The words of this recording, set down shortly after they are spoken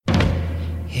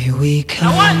Here we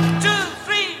come. Now 1, 2,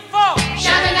 3, 4.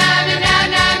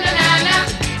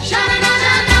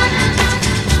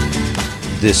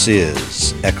 This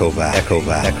is Echo Valley,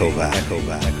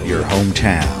 your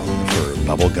hometown for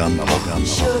bubblegum.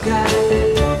 Sugar.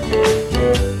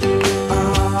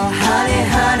 Oh, honey,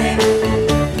 honey.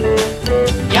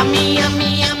 Yummy,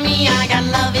 yummy, yummy, I got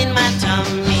love in my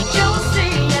tummy.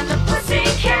 Josie and the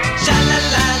Pussycat.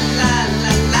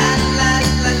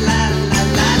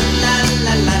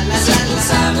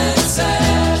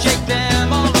 Shake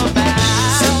them all about.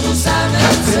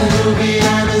 Captain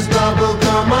Louisiana's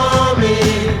bubblegum army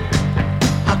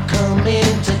are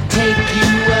coming to take you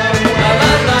away.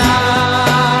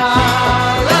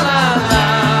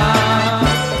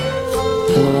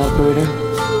 Hello, operator.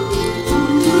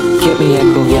 Get me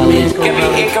Echo Valley. Give me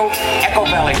Echo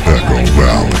Valley.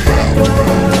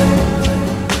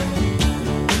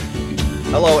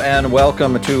 Hello and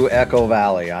welcome to Echo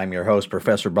Valley. I'm your host,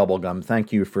 Professor Bubblegum.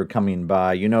 Thank you for coming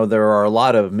by. You know, there are a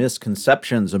lot of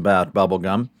misconceptions about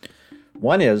bubblegum.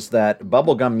 One is that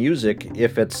bubblegum music,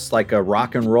 if it's like a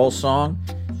rock and roll song,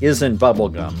 isn't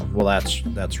bubblegum. Well,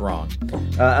 that's wrong.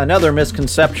 Another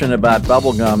misconception about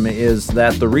bubblegum is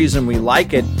that the reason we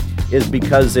like it is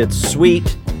because it's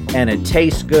sweet and it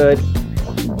tastes good.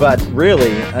 But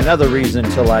really, another reason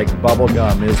to like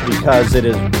bubblegum is because it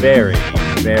is very,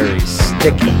 very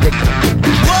sticky.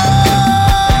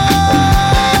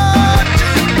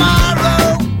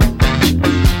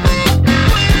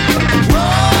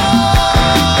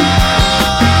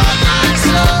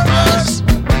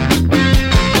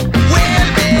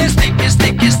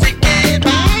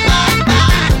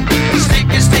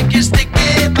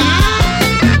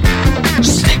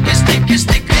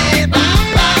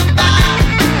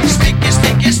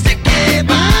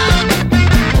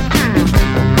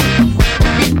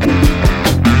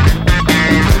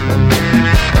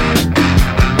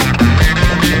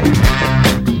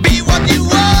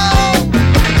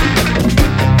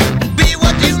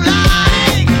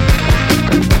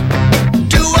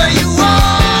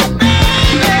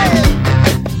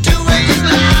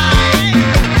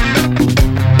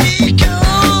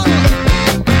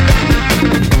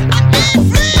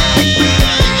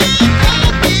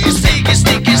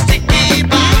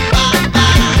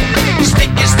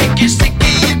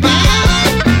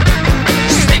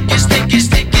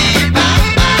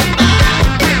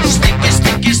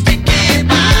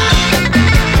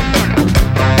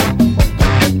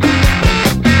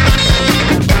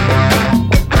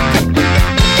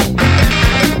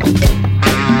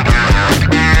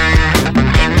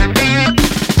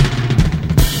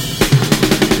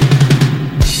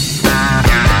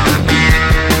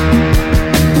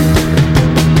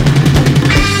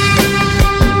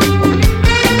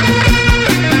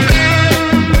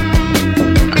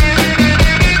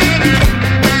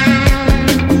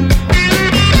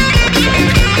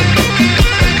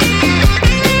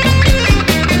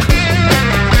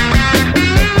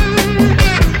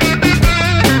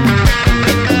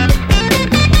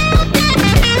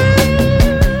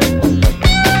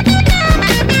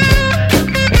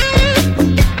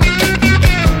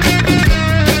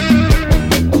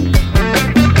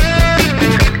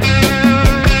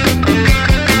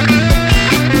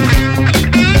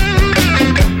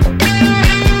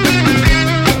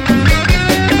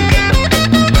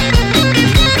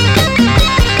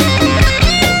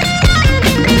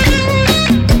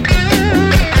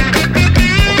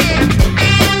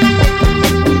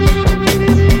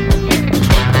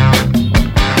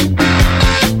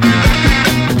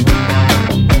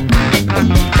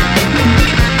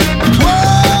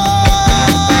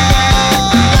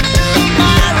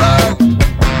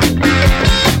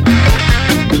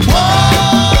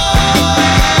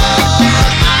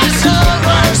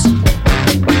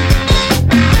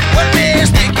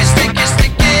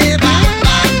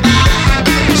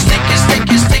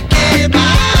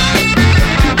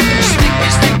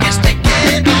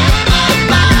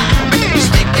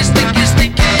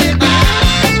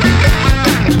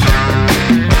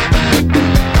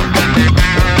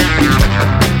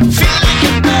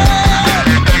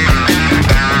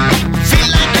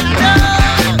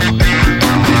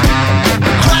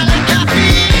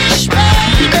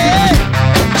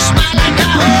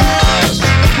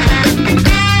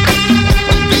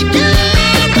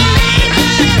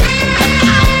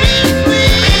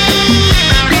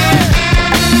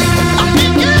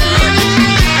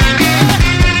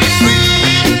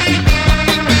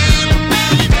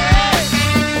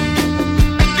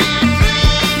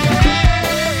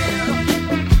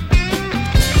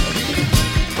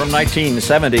 From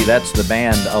 1970, that's the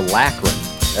band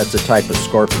Alacrin. That's a type of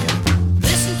scorpion.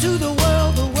 Listen to the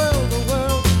world, the world, the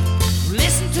world.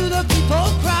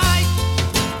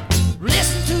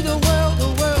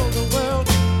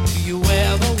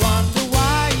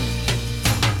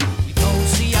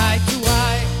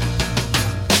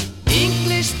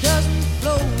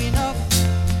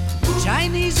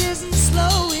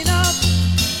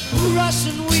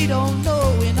 don't know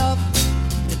enough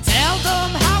to tell them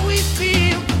how we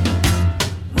feel.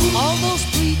 All those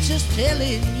preachers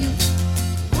telling you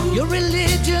your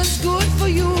religion's good for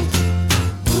you,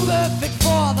 perfect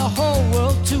for the whole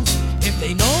world too, if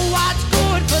they know what's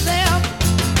good for them.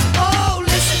 Oh,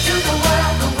 listen to the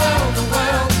world, the world, the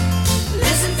world.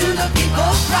 Listen to the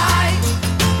people cry.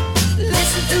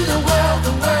 Listen to the world,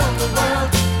 the world, the world.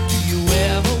 Do you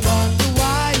ever wonder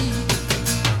why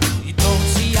you don't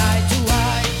see eye to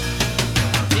eye?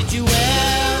 Did you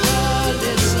ever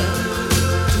listen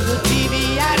to the TV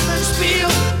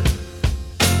atmosphere?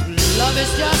 Love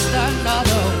is just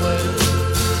another word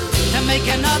to make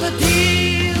another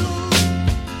deal.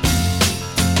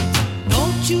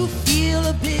 Don't you feel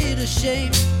a bit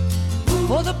ashamed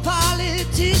for the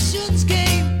politician's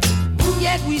game?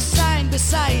 Yet we signed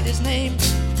beside his name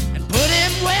and put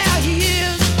him where he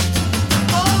is.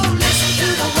 Oh, listen to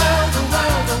the world, the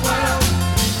world, the world.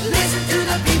 Listen to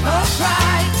the people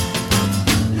cry.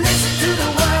 Listen to the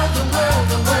world, the world,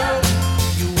 the world.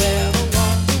 You ever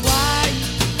wonder why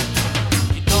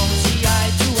you don't see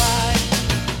eye to eye?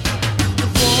 The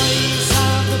voice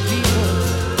of the people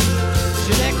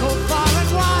should echo far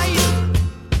and wide,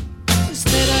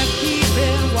 instead of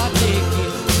keeping what they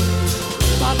give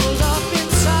bubbled up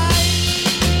inside.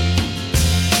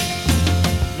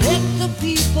 Let the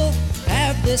people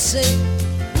have their say.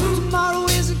 Tomorrow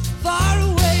isn't far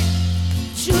away.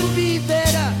 Should be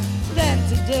better than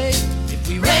today if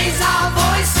we raise our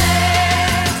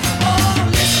voices. Oh,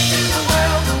 listen to the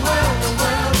world, the world, the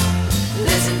world.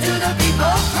 Listen to the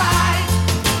people cry.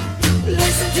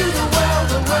 Listen to the world,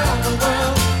 the world, the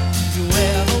world. You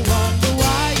ever wonder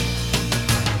why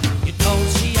you don't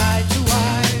see eye to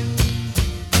eye?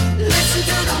 Listen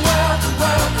to the world, the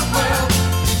world, the world.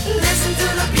 Listen to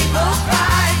the people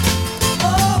cry.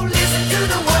 Oh, listen to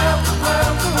the world, the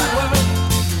world, the world.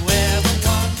 You ever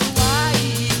wonder why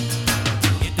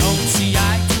you don't see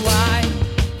eye to eye?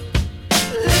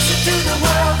 Listen to the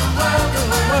world, the world, the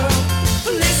world.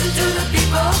 Listen to the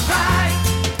people cry.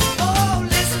 Oh,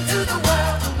 listen to the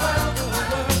world, the world, the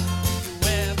world. You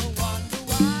ever wonder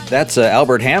why? That's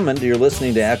Albert Hammond. You're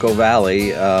listening to Echo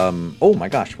Valley. Oh my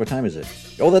gosh, what time is it?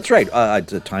 Oh, that's right.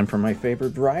 It's time for my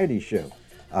favorite variety show.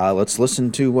 Let's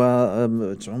listen to,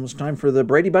 it's almost time for the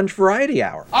Brady Bunch Variety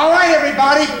Hour. All right,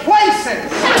 everybody, places.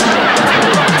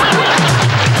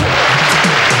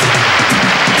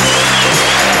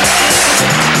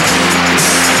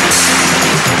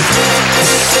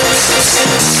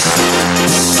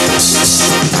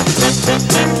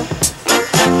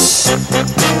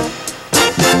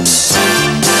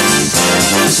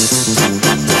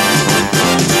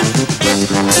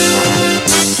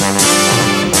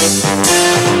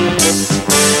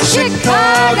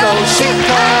 Chicago,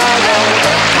 Chicago,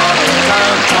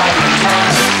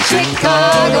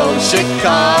 Chicago,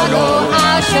 Chicago,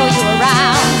 I'll show you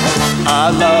around. I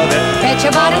love it. Bet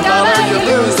your bottom dollar you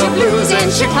lose the blues in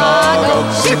Chicago,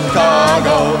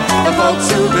 Chicago. The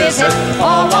folks who visit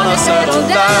all wanna settle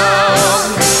down.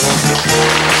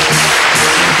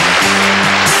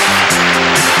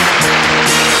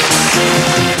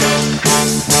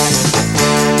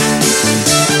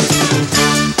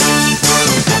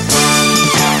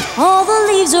 All the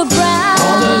leaves are brown.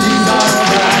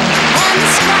 And the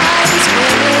sky is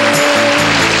gray.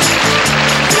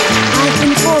 I've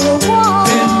been for a walk.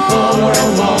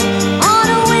 On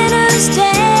a winter's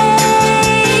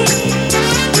day.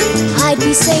 I'd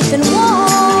be safe and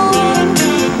warm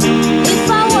if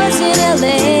I was in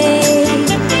LA.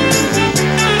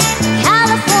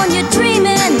 California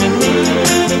dreaming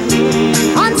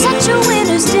on such a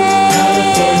winter's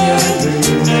day.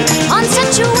 On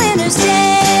such a winter's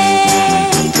day.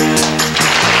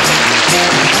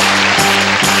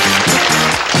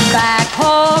 Back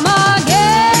home again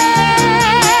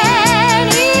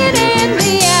in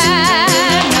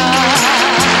Indiana,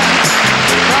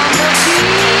 from the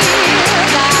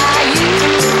field I used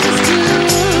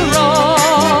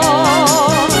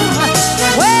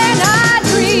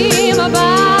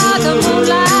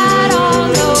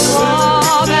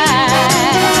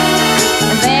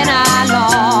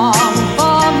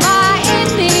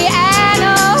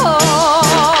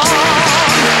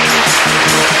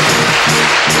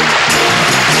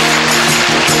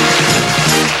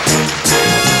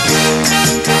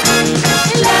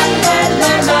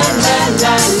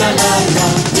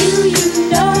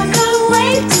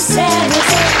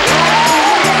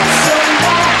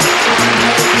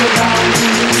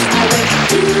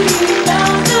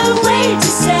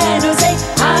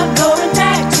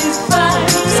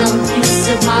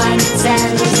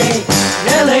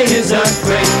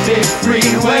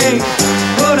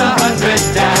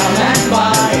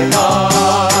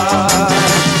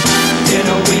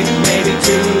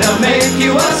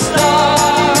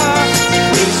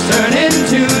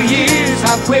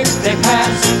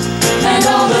past, and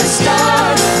all the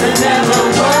stars that never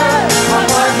were are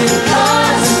parking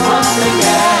cars and pumping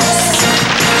gas.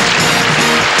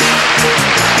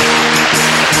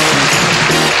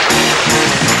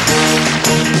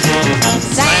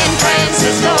 San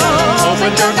Francisco,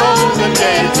 open your golden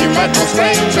gate. You let no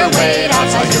stranger wait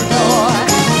outside your door.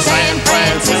 San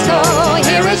Francisco,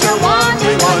 here is your one,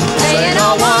 saying a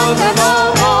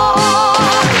wonderful war.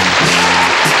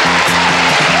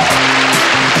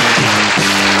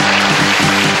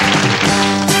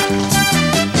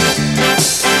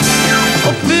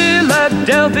 Oh,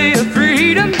 Philadelphia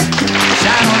freedom,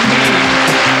 shine on me.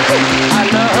 I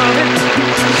love it,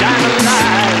 shine a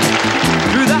light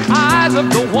through the eyes of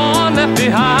the one left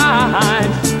behind.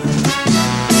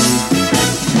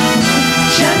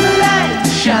 Shine the light,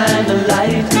 shine the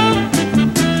light,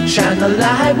 shine the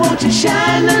light, won't you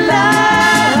shine the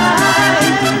light?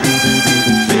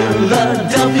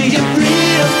 Philadelphia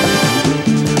freedom,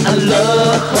 I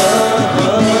love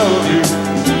you.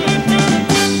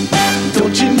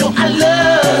 Don't you know I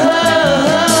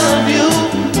love you?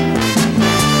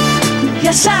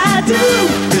 Yes I do,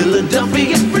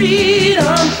 Philadelphia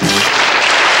freedom.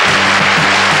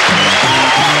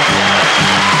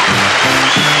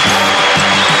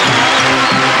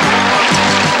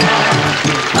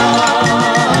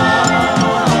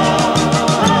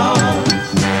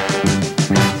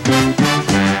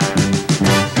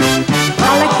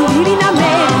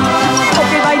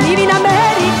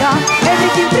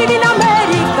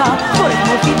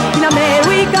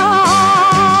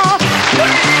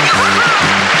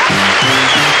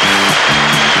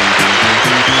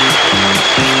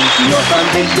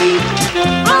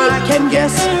 I can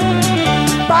guess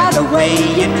by the way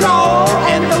you draw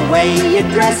and the way you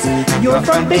dress. You're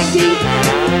from Big D.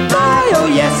 Oh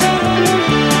yes,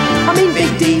 I mean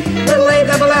Big D. Little A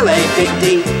double L A, Big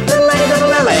D. Little A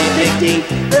double L A, Big D.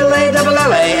 Little A double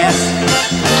L A S.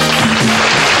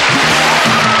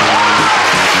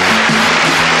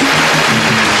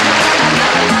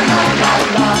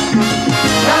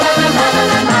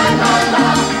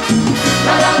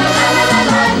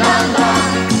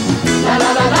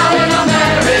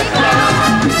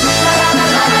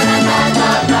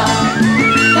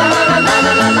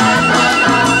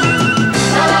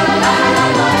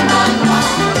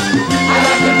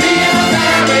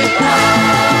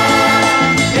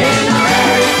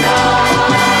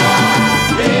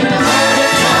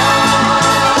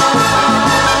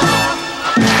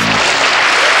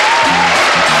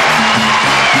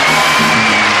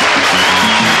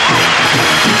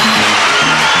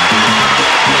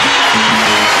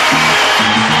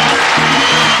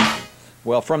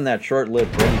 Well, from that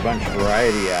short-lived Brady Bunch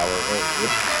Variety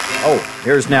Hour,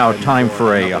 here's now time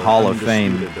for a Hall of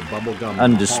Fame,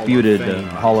 undisputed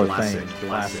Hall of Fame,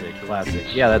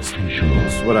 classic. Yeah, that's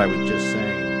what I was just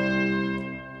saying.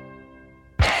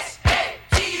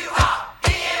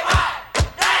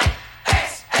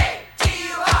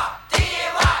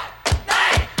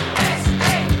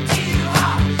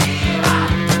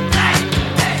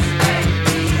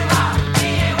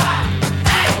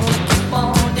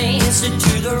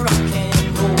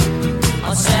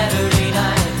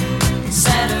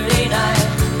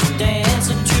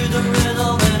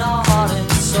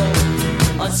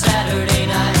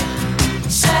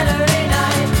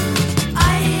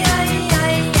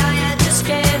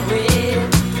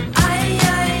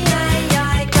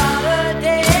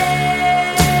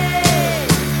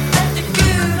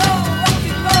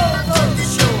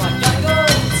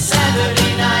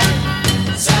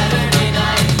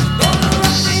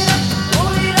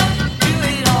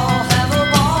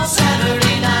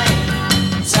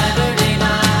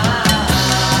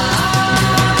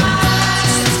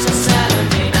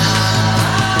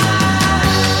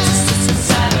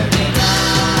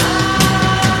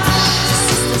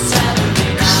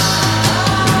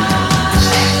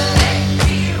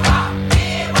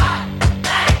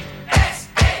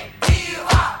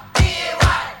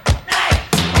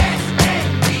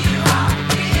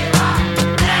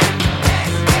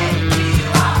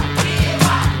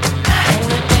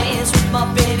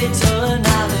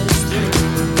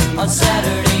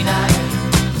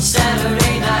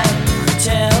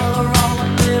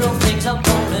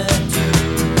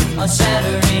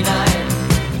 Saturday night,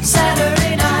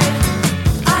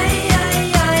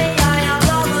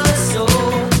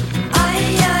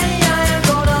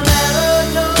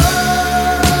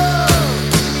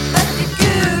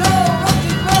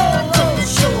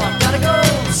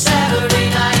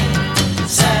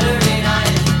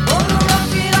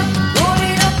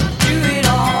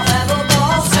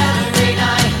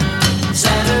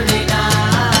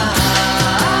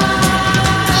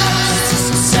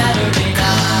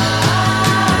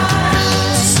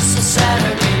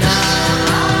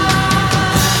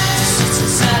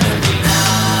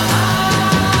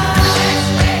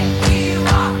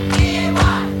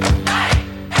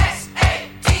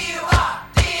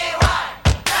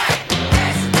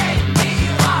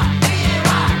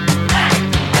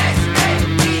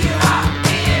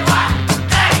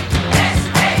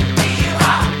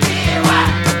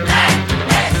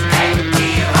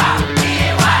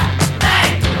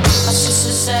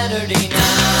 Saturday night.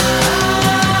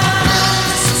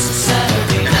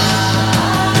 Saturday night.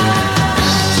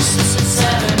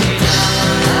 Saturday night.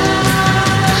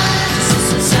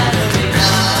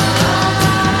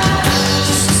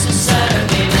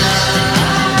 Saturday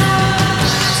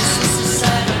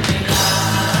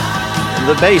night.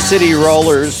 The Bay City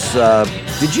Rollers,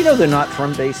 did you know they're not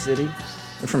from Bay City?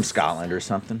 They're from Scotland or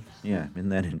something. Yeah, isn't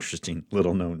that interesting?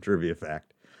 Little known trivia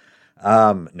fact.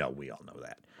 No, we all know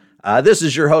that. This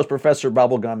is your host, Professor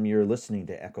Bubblegum. You're listening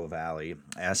to Echo Valley.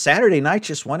 Saturday Night's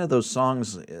just one of those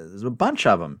songs, there's a bunch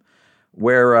of them,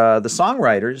 where the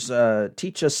songwriters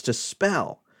teach us to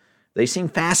spell. They seem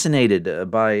fascinated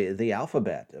by the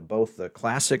alphabet, both the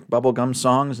classic bubblegum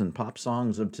songs and pop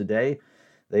songs of today.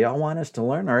 They all want us to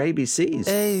learn our ABCs.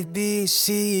 A, B,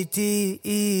 C, D,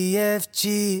 E, F,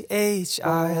 G, H.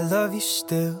 I love you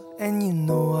still, and you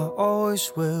know I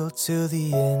always will. Till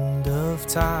the end of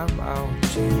time, I'll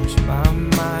change my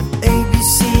mind. A, B,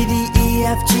 C, D, E,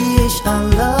 F, G, H. I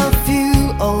love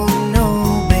you, oh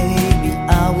no, baby,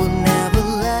 I will never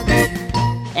let you.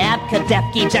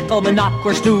 Abkadabki, Jekyll,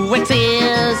 Monoquer, Stu, it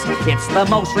is. It's the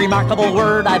most remarkable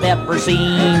word I've ever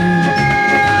seen.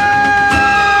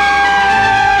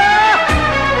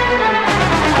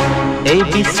 A,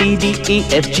 B, C, D, E,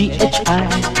 F, G, H, I,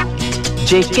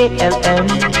 J, K, L, M,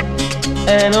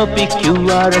 N, O, P, Q,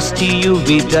 R, S, T, U,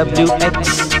 V, W,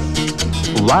 X,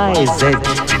 Y, Z.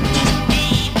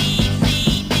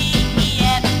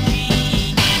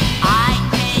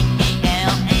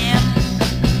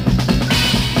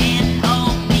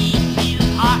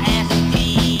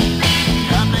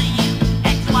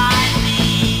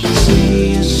 C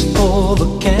is for the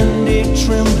candy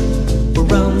trim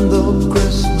around the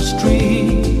Christmas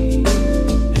tree.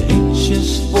 H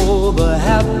is for the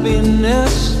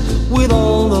happiness with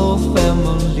all the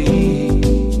family.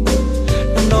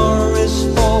 And R is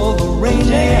for the rain.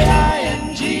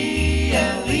 J-I-N-G-L-E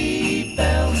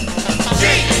bells.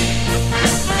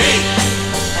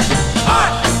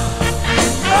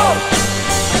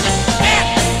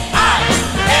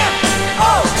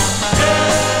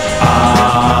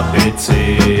 A, B, C,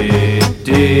 D,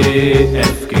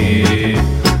 F, G, H,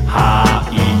 I,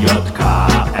 J, K,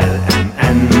 L, M,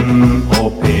 N, O,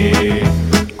 P,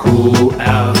 Q,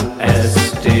 R, S,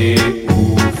 T, U,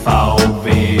 V,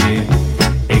 W,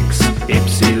 X,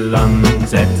 Y,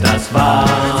 Z, das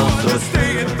war's.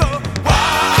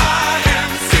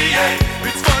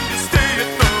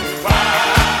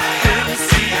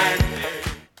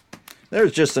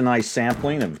 There's just a nice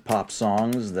sampling of pop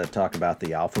songs that talk about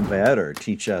the alphabet or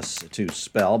teach us to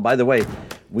spell. By the way,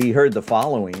 we heard the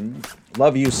following: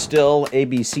 Love You Still, A,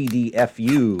 B, C, D, F,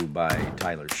 U by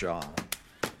Tyler Shaw.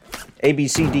 A, B,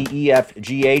 C, D, E, F,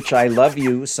 G, H, I Love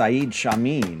You, Saeed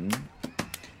Shamin.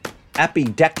 Appy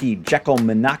Decky, Jekyll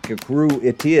Monoquer,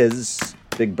 It Is,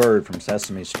 Big Bird from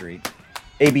Sesame Street.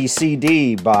 A, B, C,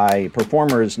 D by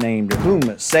performers named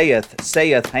Whom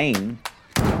Saith Hain.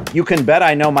 You Can Bet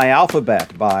I Know My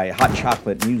Alphabet by Hot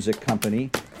Chocolate Music Company.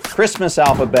 Christmas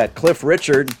Alphabet, Cliff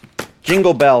Richard.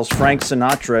 Jingle Bells, Frank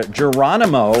Sinatra.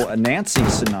 Geronimo, Nancy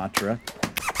Sinatra.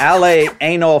 Alle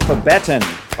Analphabeten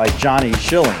by Johnny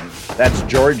Schilling. That's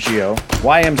Giorgio.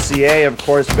 YMCA, of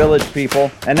course, Village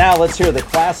People. And now let's hear the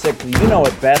classic, you know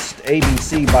it best,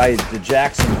 ABC by the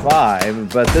Jackson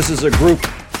 5. But this is a group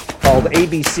called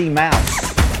ABC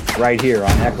Mouse right here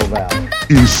on Echo Valley.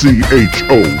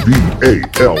 ECHOVALLEY.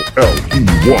 Princess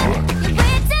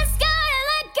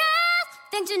Scarlet Girl,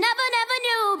 things you never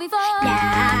knew before.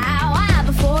 Now I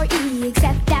before E,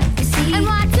 except after C. And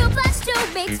 1, 2 plus 2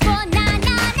 makes 4. Now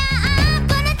I'm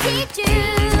gonna teach you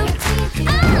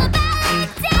all about it.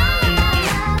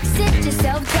 Sit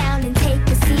yourself down and take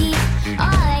a seat. All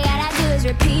I gotta do is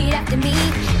repeat after me.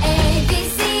 A, B,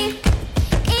 C,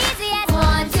 easy as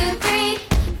 1, 2, 3.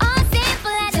 All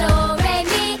simple as do, re,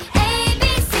 mi. A, B,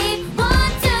 C,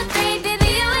 1, 2, 3. Baby,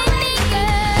 you and me,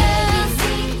 girl.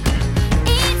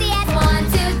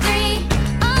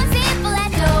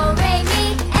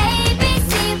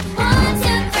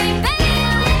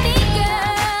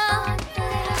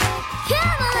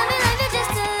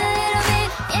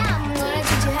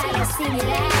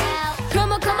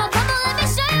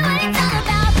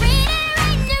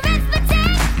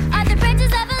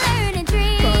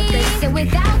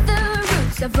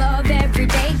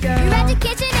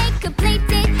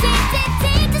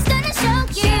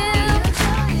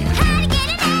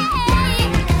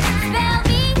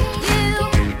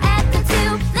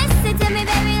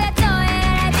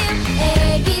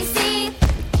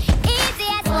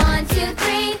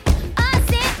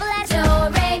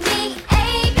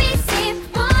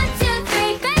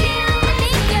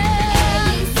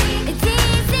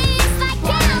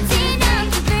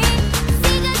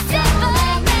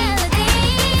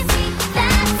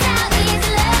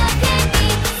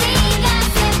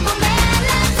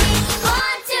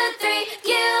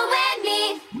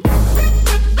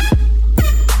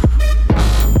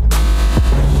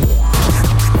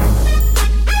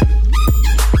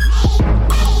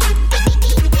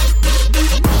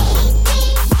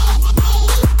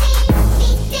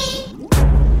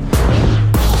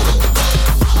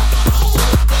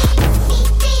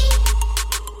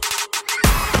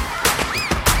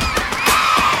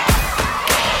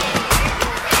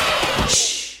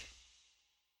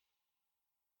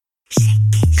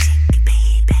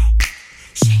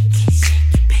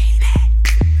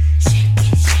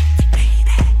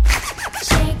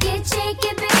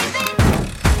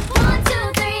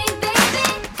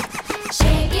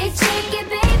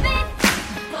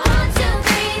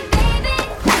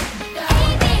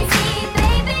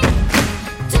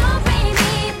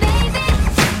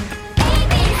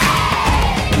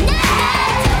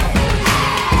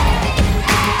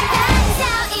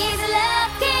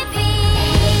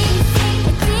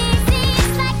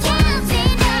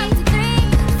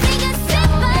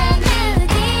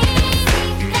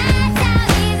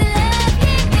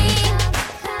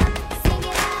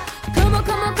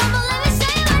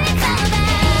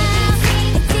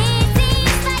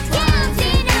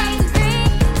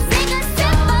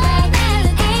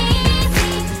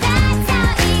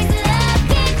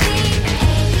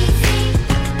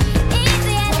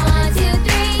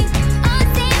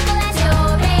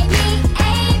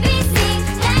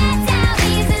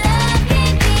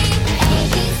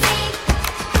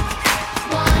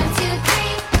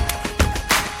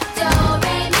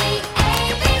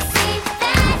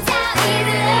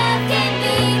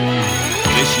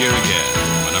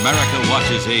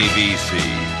 is ABC.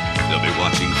 They'll be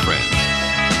watching Friends.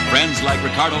 Friends like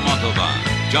Ricardo Montalban,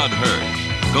 Judd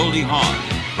Hirsch, Goldie Hawn,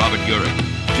 Robert Urich,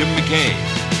 Jim McKay,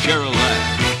 Cheryl Ladd,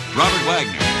 Robert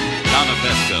Wagner, Donna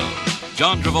Pesco,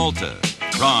 John Travolta,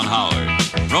 Ron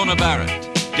Howard, Rona Barrett,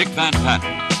 Dick Van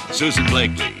Patten, Susan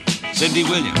Blakely, Cindy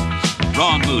Williams,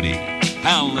 Ron Moody,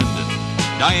 Hal Linden,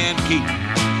 Diane Keaton,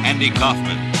 Andy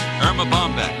Kaufman, Irma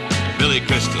Bombeck, Billy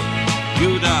Crystal,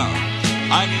 Hugh Downs,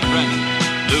 Eileen Brennan,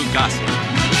 Lou Gossett,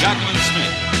 Jacqueline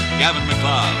Smith, Gavin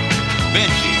McLeod,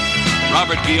 Benji,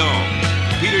 Robert Guillaume,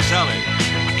 Peter Sellers,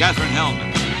 Catherine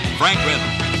Hellman, Frank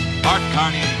Reynolds, Art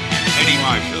Carney, Eddie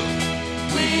Marshall.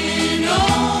 When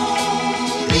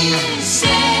all is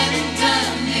said and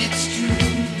done, it's true.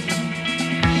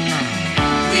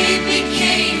 We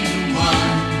became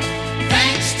one,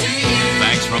 thanks to you.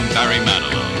 Thanks from Barry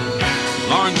Manilow,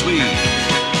 Lauren Tweed,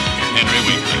 Henry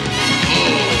Winkler,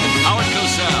 Howard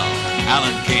Cosell,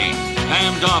 Alan King,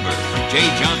 Pam Dauber, Jay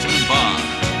Johnson and Bob,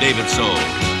 David Soul,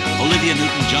 Olivia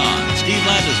Newton-John, Steve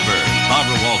Landesberg,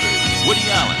 Barbara Walters, Woody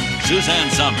Allen, Suzanne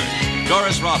Summers,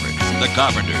 Doris Roberts, The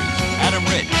Carpenters, Adam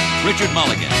Rich, Richard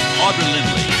Mulligan, Audrey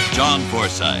Lindley, John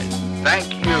Forsythe.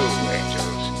 Thank you,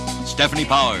 angels. Stephanie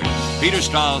Powers, Peter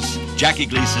Strauss, Jackie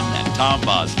Gleason, and Tom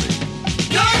Bosley.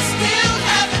 You're still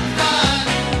having fun,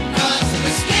 'cause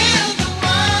we're still the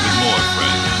one. With more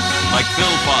friends, like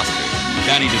Phil Foster,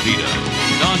 Danny DeVito,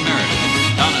 Don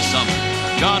Meredith, Donna Summer,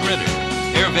 John Ritter,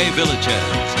 Hervé Villachez,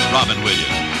 Robin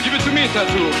Williams. Give it to me,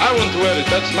 Tattoo. I want to wear it.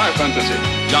 That's my fantasy.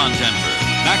 John Denver,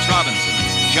 Max Robinson,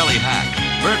 Shelley Hack,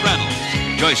 Burt Reynolds,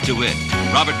 Joyce DeWitt,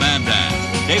 Robert Mandan,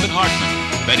 David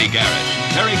Hartman, Betty Garrett,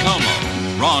 Terry Como,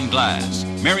 Ron Glass,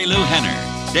 Mary Lou Henner,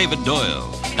 David Doyle,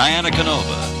 Diana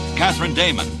Canova, Catherine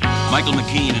Damon, Michael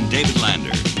McKean and David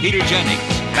Lander, Peter Jennings,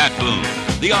 Pat Boone,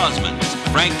 The Osmonds,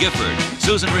 Frank Gifford,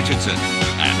 Susan Richardson,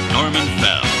 and Norman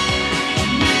Fell.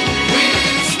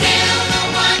 We're still the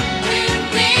one, we're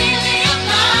really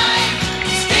alive.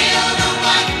 Still the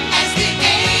one as the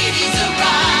 80s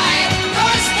arrive.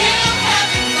 We're still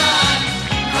having fun,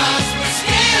 'cause we're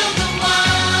still the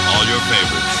one. All your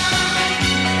favorites,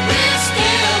 We're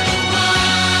still the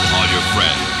one. all your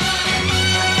friends,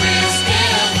 We're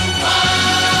still the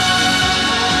one.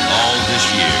 all this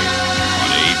year on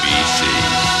ABC.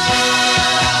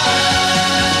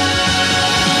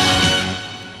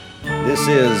 This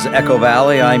is Echo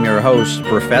Valley. I'm your host,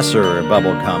 Professor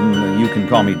Bubblegum. You can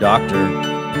call me Doctor.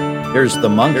 Here's the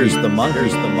monkey. Here's the monkey.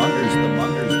 Here's the monkey. Here's the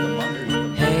monkey. Here's the monkey.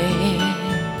 Hey,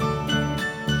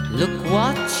 look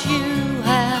what you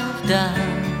have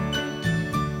done,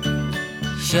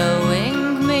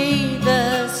 showing me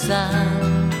the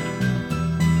sun,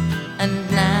 and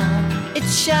now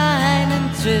it's shining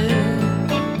through.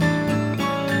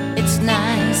 It's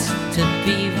nice to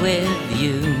be with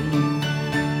you.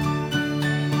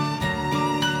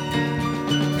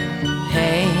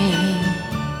 Hey,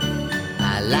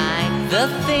 I like the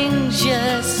things you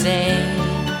say,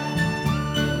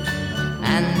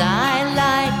 and I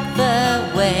like the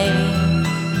way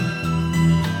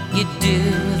you do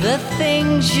the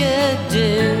things you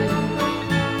do.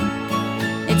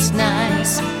 It's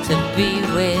nice to be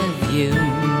with you.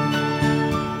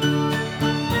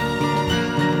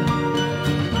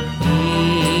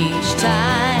 Each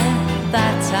time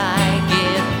that I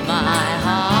give my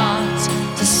heart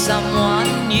to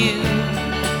someone new,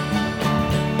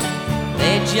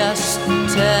 they just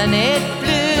turn it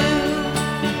blue.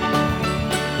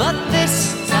 But this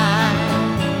time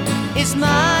is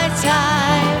my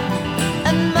time,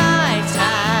 and my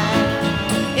time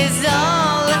is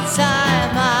all the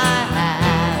time I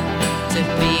have to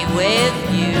be with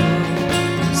you.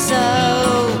 So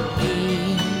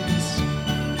please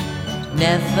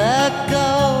never go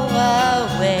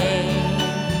away.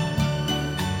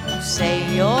 Say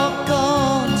you're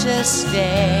going to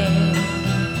stay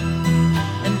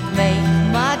and make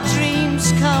my dreams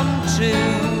come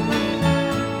true.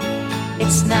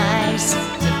 It's nice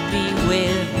to be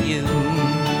with you.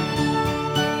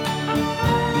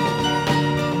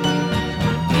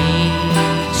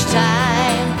 Each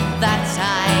time that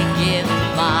I give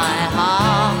my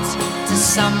heart to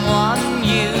someone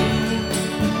new,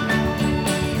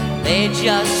 they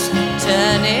just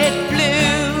turn it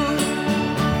blue.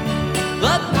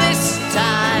 But this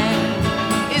time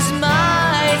is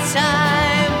my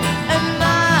time, and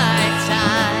my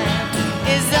time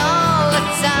is all the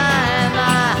time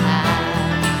I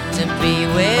have to be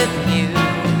with you.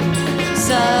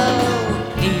 So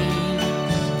please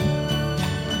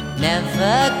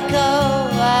never go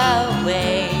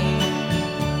away.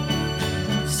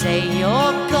 Say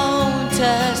you're going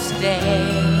to stay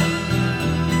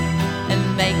and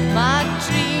make my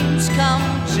dreams come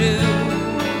true.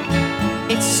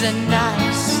 It's so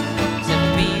nice to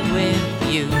be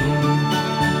with you.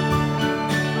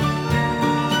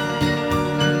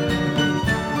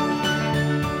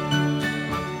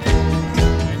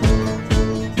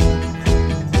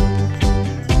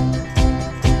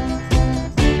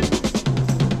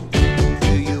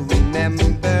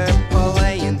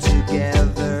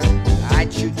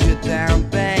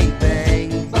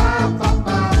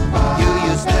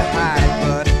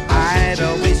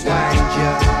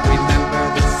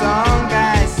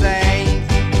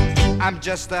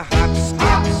 Just a hop,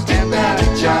 skip, and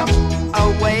a jump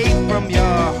away from your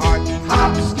heart.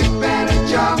 Hop, skip, and a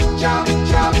jump, jump,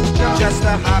 jump, jump. Just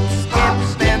a hop,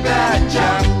 skip, and a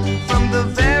jump from the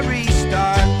very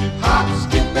start. Hop,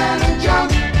 skip, and a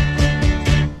jump.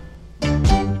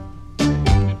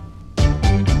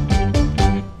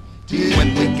 When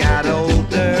we got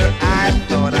older, I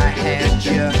thought I had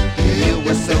you. You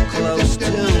were so close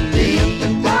to me.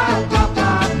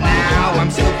 Now I'm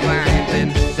still finding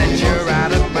that you're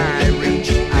out of my reach.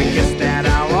 I guess that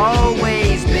I'll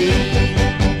always be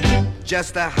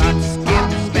just a hop,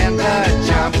 skip, and a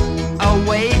jump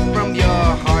away from your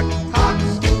heart. Hop,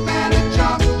 skip, and a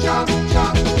jump, jump,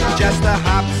 jump, jump. Just a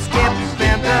hop, skip,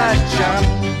 and a jump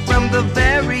from the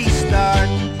very start.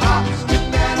 Hop,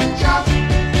 skip, and a jump.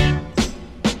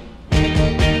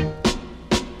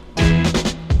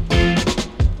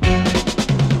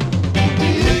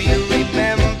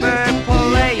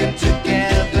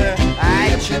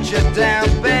 You down,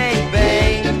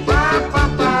 baby. You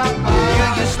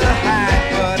used to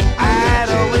hide, but I'd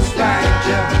always find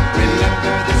you.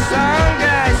 Remember the song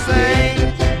I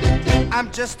sang? I'm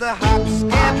just a hop,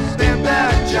 skip, and a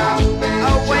jump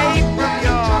away from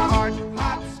your heart.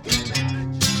 Hop, skip, and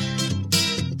a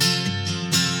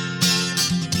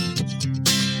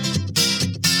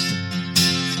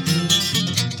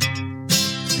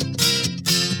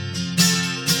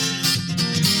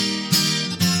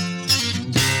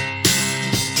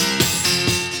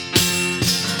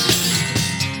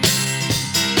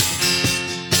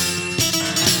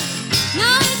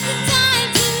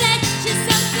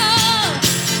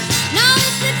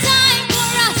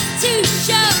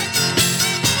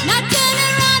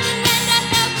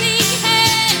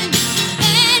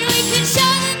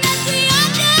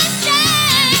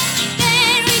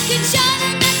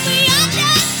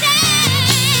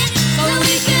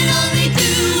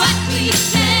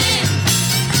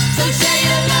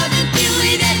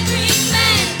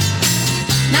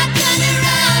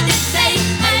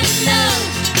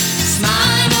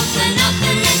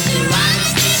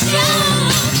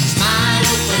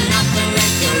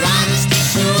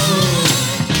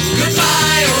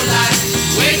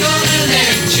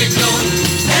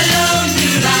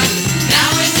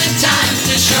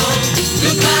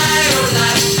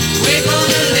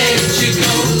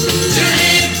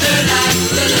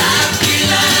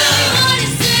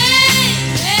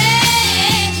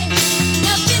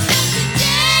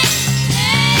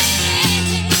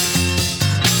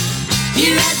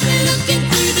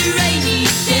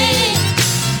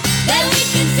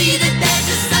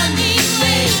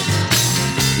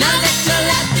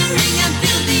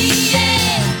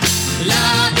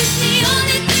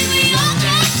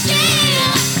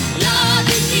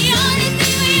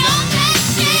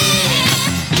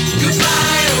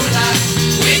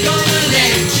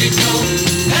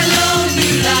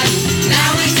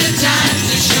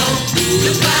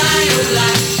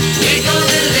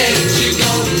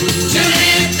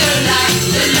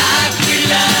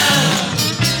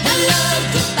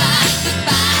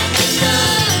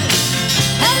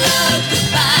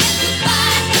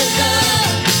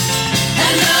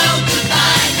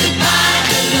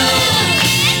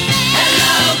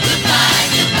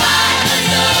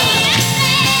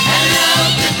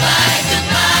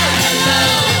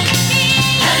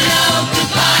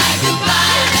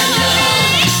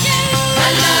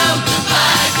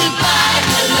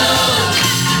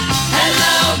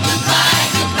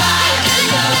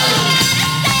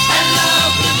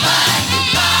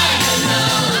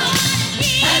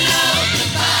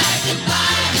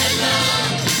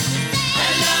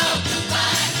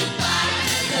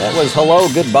That was Hello,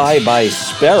 Goodbye by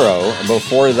Sparrow.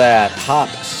 Before that, Hop,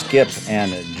 Skip,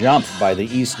 and Jump by the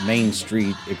East Main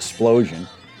Street Explosion.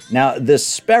 Now, the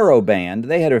Sparrow Band,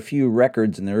 they had a few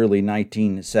records in the early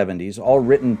 1970s, all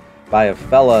written by a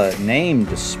fella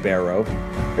named Sparrow.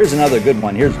 Here's another good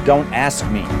one. Here's Don't Ask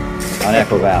Me on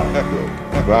Echo Valley. Echo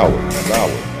Valley.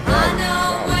 I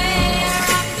know where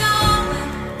I'm going,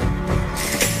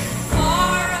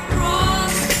 far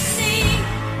across the sea.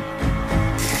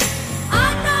 I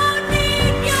don't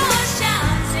need your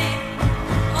shouting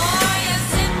or your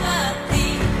sympathy.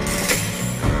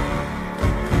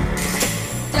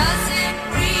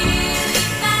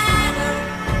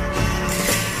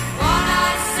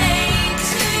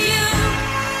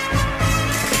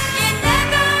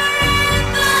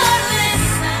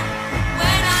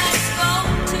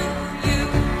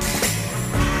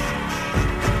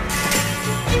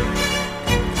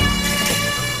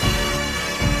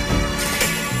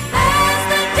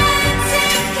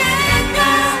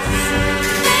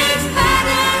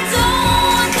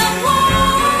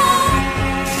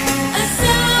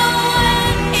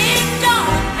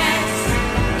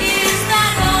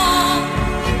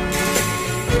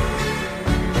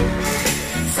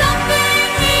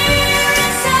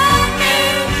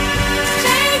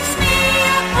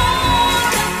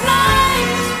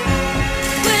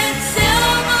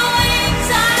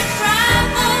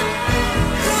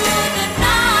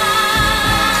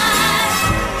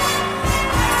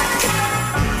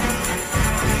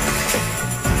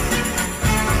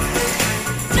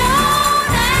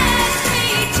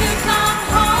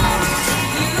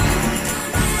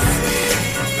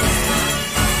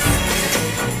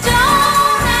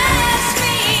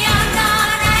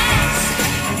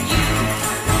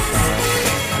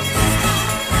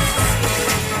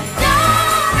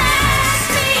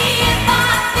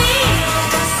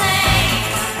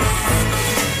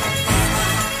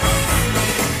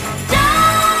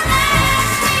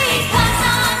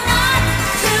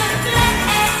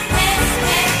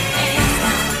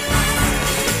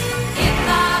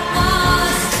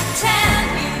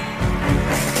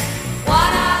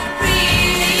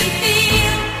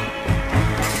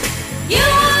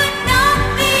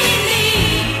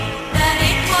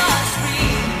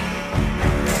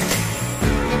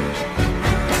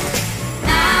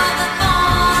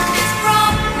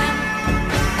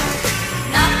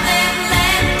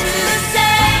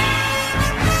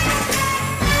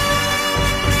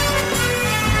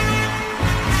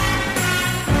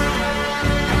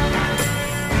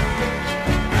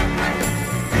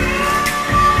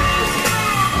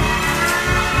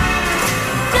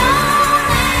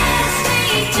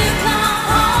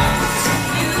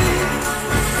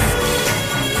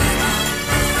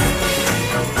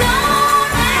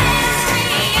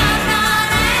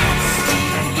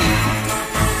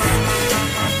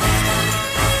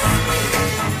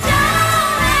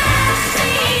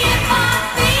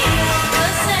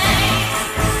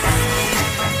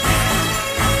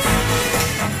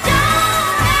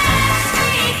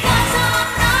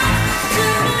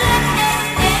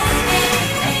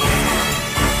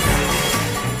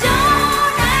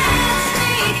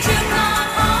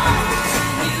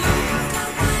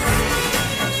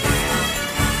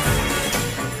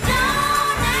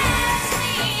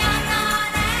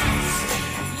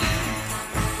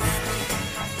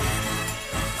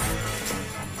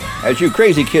 As you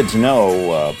crazy kids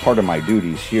know, part of my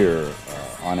duties here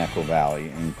on Echo Valley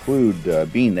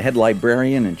include being the head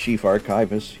librarian and chief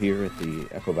archivist here at the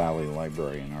Echo Valley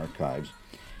Library and Archives.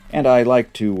 And I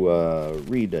like to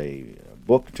read a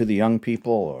book to the young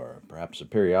people, or perhaps a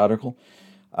periodical.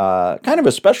 Kind of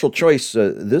a special choice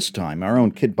this time. Our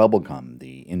own Kid Bubblegum,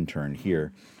 the intern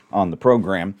here on the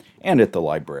program and at the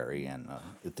library and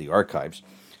at the archives,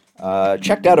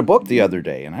 checked out a book the other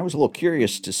day, and I was a little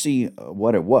curious to see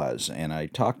what it was. And I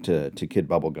talked to Kid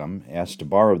Bubblegum, asked to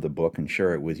borrow the book and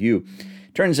share it with you.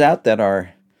 Turns out that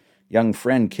our young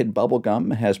friend Kid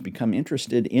Bubblegum has become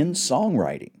interested in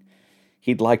songwriting.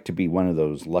 He'd like to be one of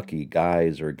those lucky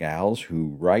guys or gals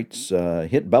who writes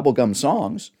hit bubblegum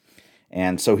songs.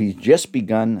 And so he's just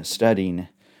begun studying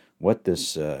what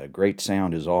this great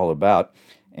sound is all about.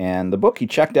 And the book he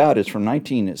checked out is from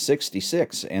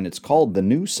 1966, and it's called The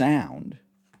New Sound.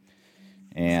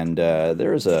 And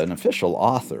there's an official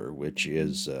author, which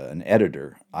is an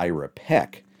editor, Ira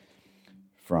Peck,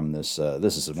 from this.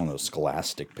 This is one of those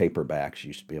Scholastic paperbacks you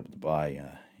used to be able to buy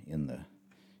in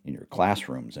your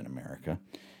classrooms in America.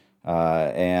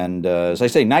 And as I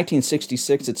say,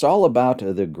 1966, it's all about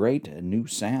the great new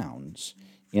sounds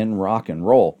in rock and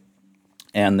roll.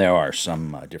 And there are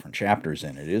some different chapters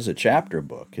in it. It is a chapter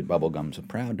book. Kid Bubblegum's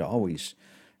proud to always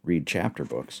read chapter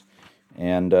books.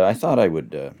 And I thought I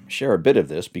would share a bit of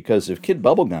this, because if Kid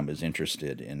Bubblegum is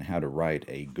interested in how to write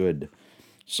a good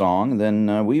song,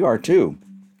 then we are too.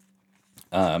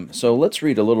 So let's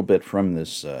read a little bit from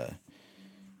this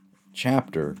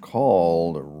chapter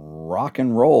called Rock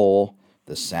and Roll,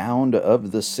 the Sound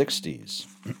of the 60s.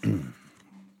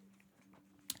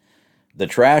 The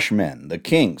Trashmen, the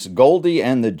Kinks, Goldie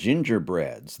and the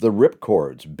Gingerbreads, the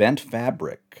Ripcords, Bent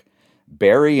Fabric,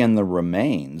 Barry and the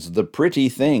Remains, the Pretty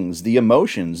Things, the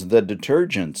Emotions, the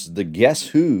Detergents, the Guess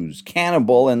Who's,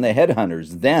 Cannibal and the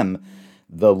Headhunters, Them,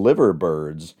 the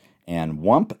Liverbirds, and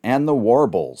Wump and the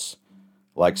Warbles.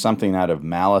 Like something out of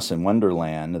Malice in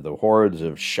Wonderland, the hordes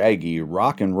of shaggy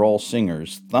rock and roll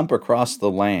singers thump across the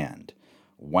land,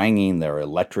 wanging their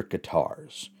electric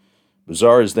guitars.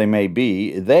 Bizarre as they may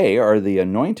be, they are the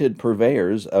anointed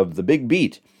purveyors of the big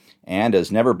beat, and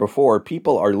as never before,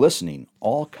 people are listening,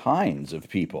 all kinds of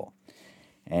people.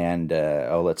 And,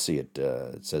 let's see, it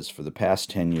says for the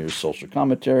past 10 years, social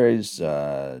commentaries,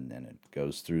 and it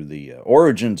goes through the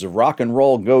origins of rock and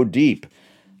roll go deep.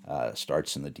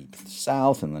 Starts in the Deep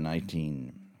South in the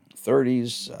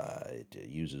 1930s. It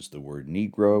uses the word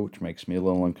Negro, which makes me a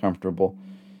little uncomfortable.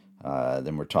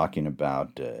 Then we're talking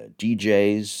about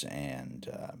DJs and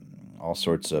all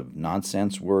sorts of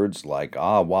nonsense words like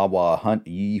ah, wah, wah, hunt,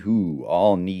 yee, hoo,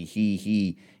 all, knee,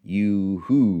 he, you,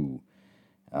 hoo,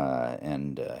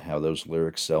 and how those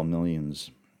lyrics sell millions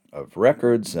of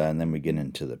records. And then we get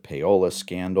into the payola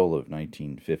scandal of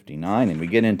 1959, and we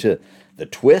get into the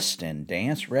twist and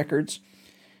dance records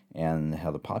and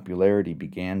how the popularity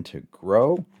began to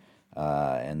grow.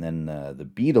 And then the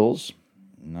Beatles,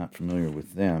 not familiar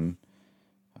with them.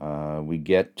 We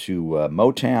get to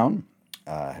Motown,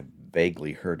 I've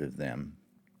vaguely heard of them.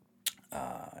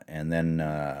 And then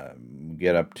we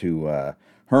get up to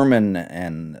Herman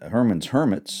and Herman's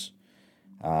Hermits.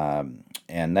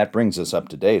 And that brings us up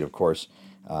to date, of course.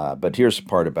 But here's the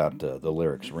part about the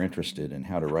lyrics. We're interested in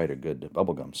how to write a good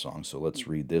bubblegum song, so let's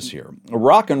read this here.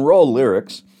 Rock and roll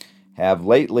lyrics have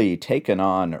lately taken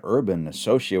on urban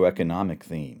socioeconomic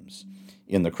themes.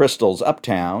 In the Crystal's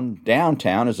uptown,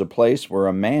 downtown is a place where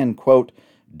a man, quote,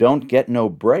 don't get no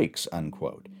breaks,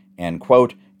 unquote, and,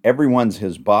 quote, everyone's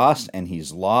his boss and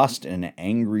he's lost in an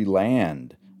angry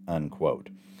land, unquote.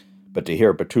 But to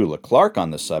hear Petula Clark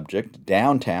on the subject,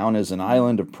 downtown is an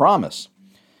island of promise.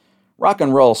 Rock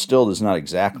and roll still does not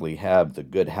exactly have the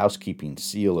good housekeeping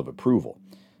seal of approval,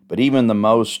 but even the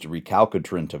most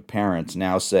recalcitrant of parents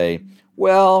now say,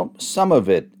 well, some of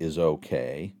it is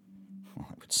okay. Well,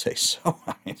 I would say so.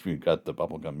 We've got the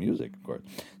bubblegum music, of course.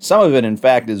 Some of it, in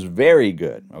fact, is very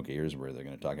good. Okay, here's where they're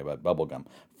going to talk about bubblegum.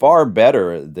 Far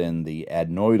better than the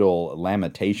adenoidal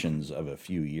lamentations of a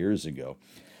few years ago.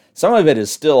 Some of it is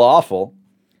still awful,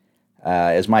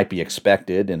 as might be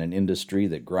expected in an industry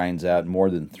that grinds out more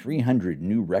than 300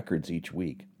 new records each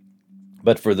week.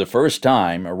 But for the first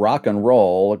time, rock and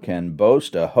roll can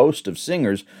boast a host of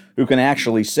singers who can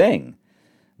actually sing.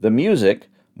 The music,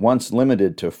 once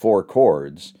limited to 4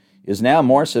 chords, is now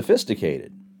more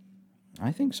sophisticated.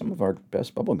 I think some of our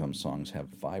best bubblegum songs have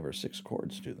 5 or 6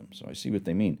 chords to them, so I see what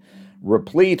they mean.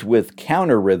 Replete with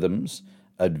counter rhythms,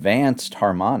 advanced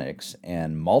harmonics,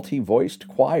 and multi-voiced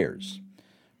choirs.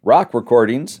 Rock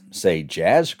recordings, say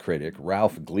jazz critic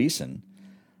Ralph Gleason,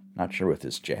 Not sure what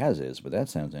this jazz is, but that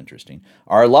sounds interesting.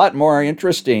 Are a lot more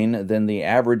interesting than the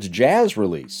average jazz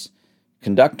release.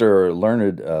 Conductor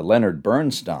Leonard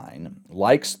Bernstein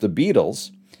likes the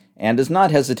Beatles and does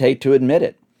not hesitate to admit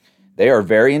it. They are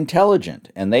very intelligent,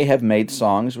 and they have made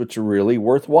songs which are really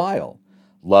worthwhile.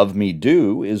 Love Me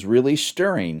Do is really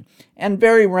stirring and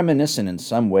very reminiscent in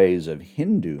some ways of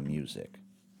Hindu music.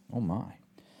 Oh my.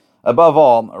 Above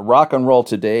all, rock and roll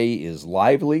today is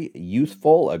lively,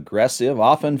 youthful, aggressive,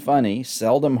 often funny,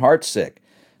 seldom heartsick.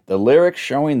 The lyrics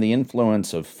showing the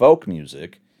influence of folk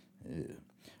music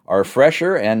are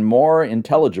fresher and more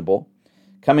intelligible.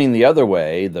 Coming the other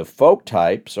way, the folk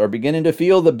types are beginning to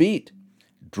feel the beat.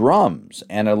 Drums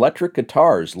and electric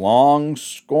guitars, long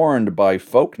scorned by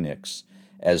folkniks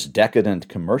as decadent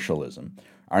commercialism,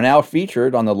 are now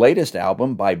featured on the latest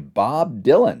album by Bob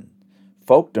Dylan,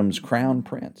 folkdom's crown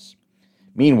prince.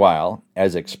 Meanwhile,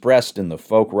 as expressed in the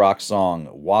folk rock song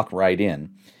Walk Right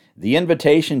In, the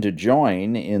invitation to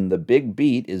join in the big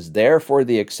beat is there for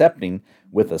the accepting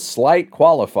with a slight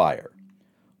qualifier.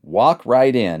 Walk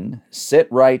right in, sit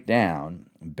right down,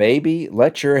 baby,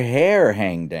 let your hair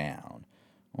hang down.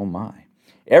 Oh my.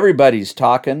 Everybody's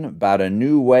talking about a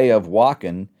new way of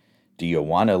walking. Do you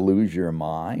want to lose your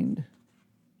mind?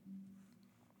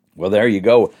 Well, there you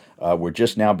go. We're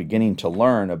just now beginning to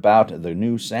learn about the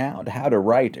new sound, how to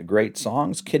write great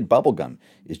songs. Kid Bubblegum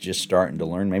is just starting to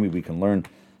learn. Maybe we can learn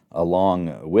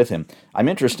along with him. I'm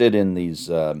interested in these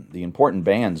the important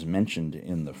bands mentioned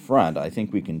in the front. I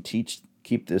think we can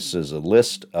keep this as a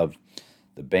list of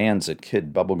the bands that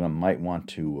Kid Bubblegum might want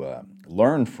to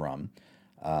learn from.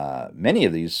 Many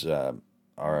of these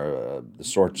are the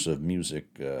sorts of music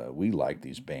we like,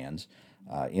 these bands.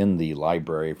 In the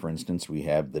library, for instance, we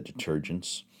have the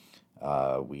Detergents.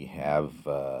 We have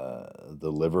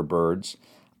the Liverbirds.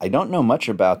 I don't know much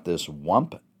about this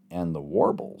Wump and the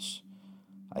Warbles.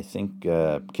 I think,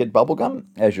 Kid Bubblegum,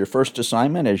 as your first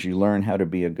assignment, as you learn how to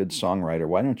be a good songwriter,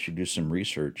 why don't you do some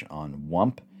research on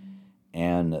Wump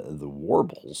and the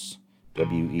Warbles,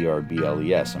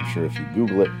 W-E-R-B-L-E-S. I'm sure if you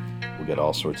Google it, we'll get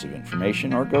all sorts of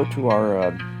information, or go to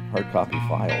our hard copy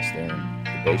files there in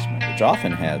the basement, which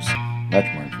often has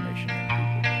much more information than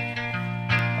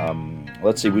Google.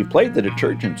 Let's see, we played the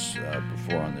Detergents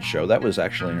before on the show. That was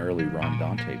actually an early Ron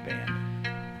Dante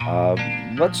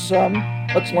band. Let's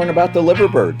learn about the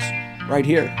Liverbirds right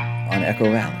here on Echo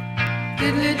Valley.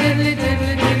 Diddly diddly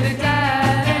diddly diddly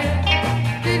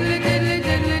die. Diddly diddly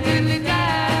diddly diddly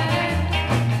die.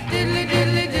 Diddly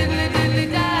diddly diddly diddly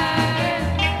die.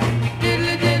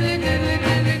 Diddly diddly diddly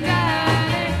diddly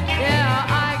die. Yeah,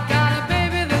 I got a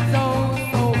baby that's so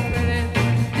pretty.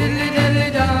 Diddly diddly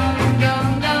dum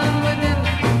dum dum with it.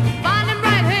 Find him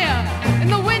right here in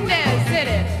the Windy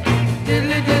City.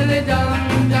 Diddly diddly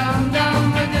dum dum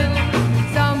dum with it.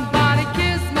 Somebody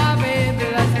kissed my baby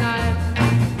last night.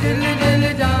 Diddly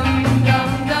diddly dum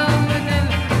dum dum.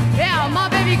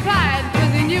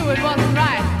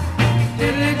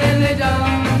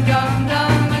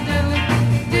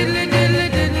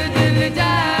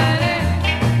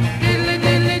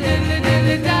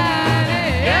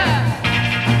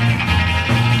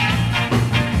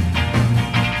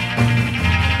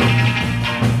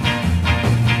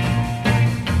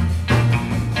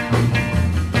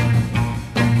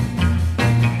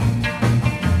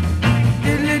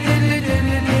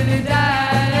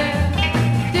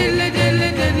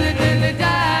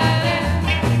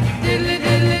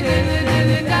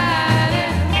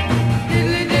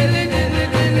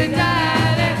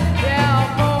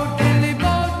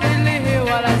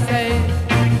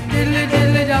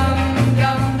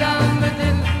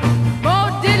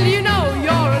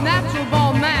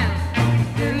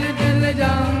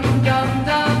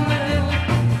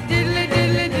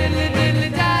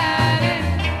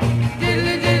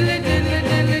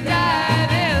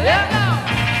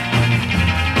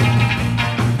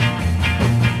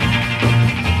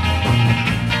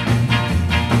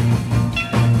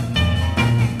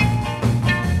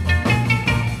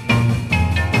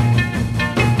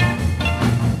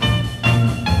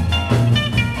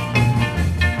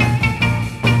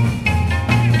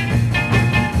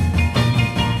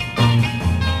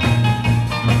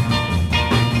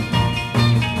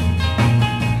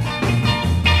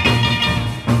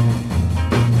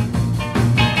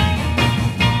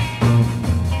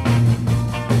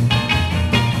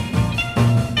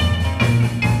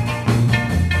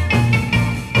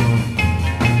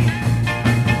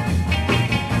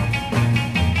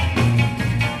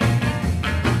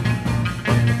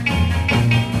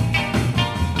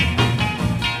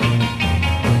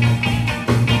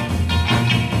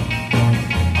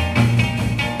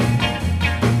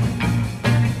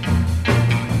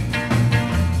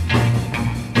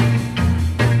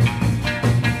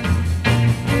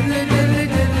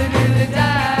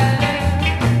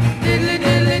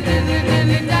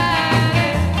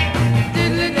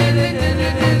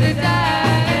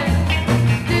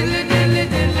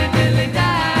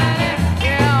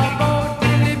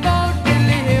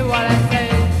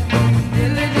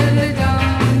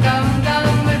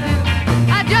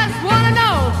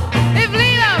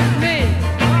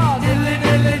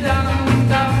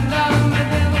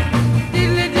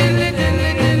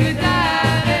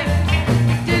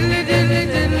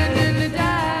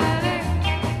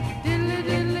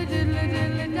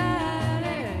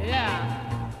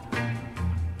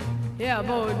 Yeah,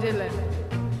 Bo Diddley.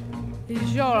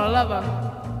 He's sure a lover.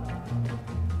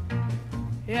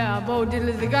 Yeah, Bo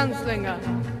Diddley's the gunslinger.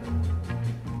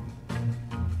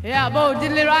 Yeah, Bo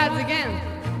Diddley rides again.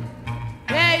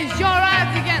 Yeah, he sure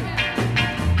rides again.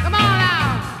 Come on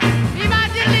now, be my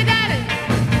diddly daddy.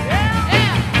 Yeah,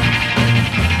 yeah.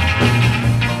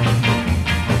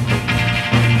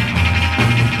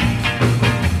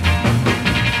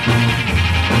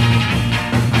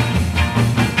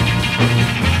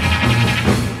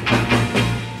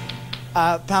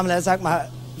 Pamela, sag mal,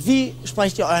 wie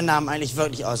sprecht ihr euren Namen eigentlich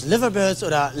wirklich aus? Liverbirds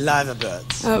oder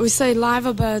Liverbirds? We say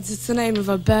Liverbirds. It's the name of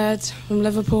a bird from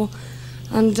Liverpool,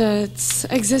 and it's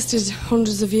existed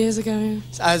hundreds of years ago.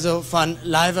 Ist also von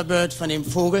Liverbird, von dem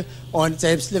Vogel, und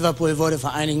selbst Liverpool wurde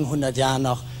vor einigen 100 Jahren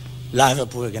noch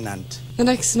Liverpool genannt. The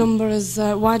next number is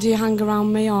Why Do You Hang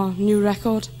Around Me, our new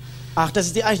record. Ach, das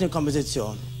ist die eigene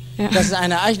Komposition. Ja. Das ist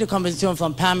eine eigene Komposition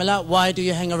von Pamela. Why Do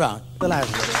You Hang Around? The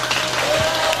Liverbirds.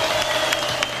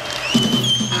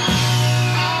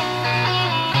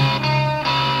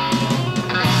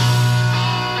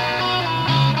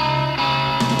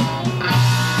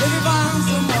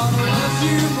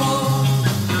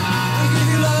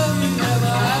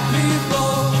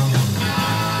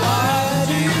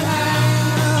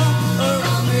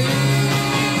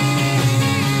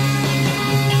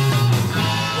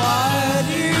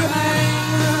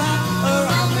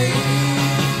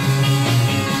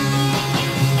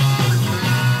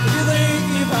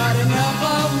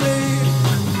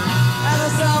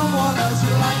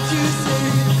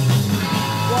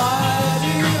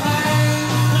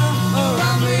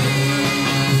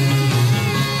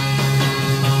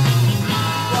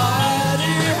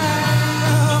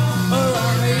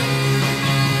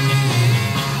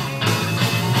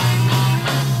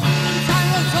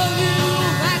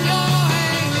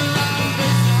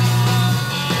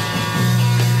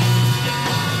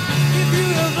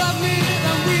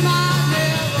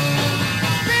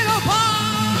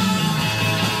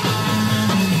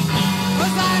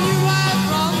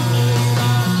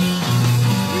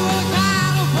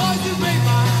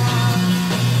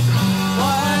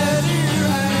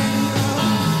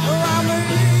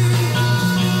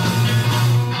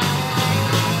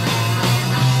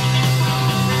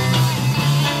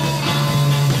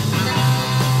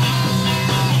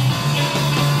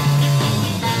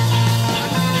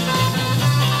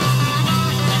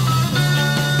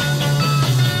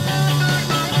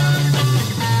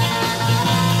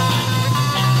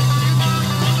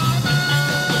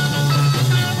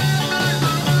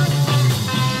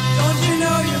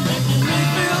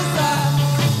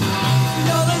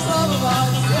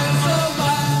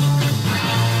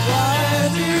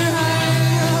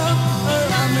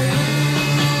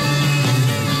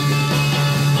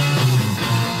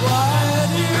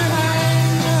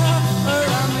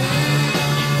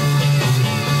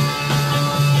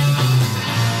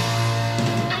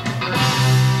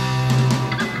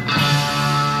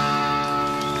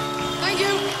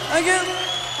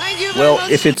 Well,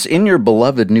 if it's in your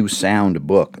beloved new sound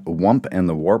book, Wump and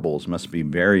the Warbles must be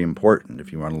very important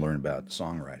if you want to learn about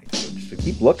songwriting. So just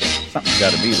keep looking. Something's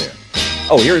got to be there.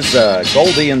 Oh, here's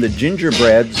Goldie and the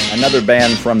Gingerbreads, another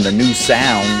band from the new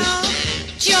sound.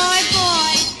 Joy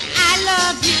boy, I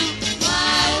love you.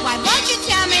 Why won't you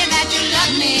tell me that you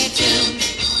love me too?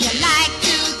 You like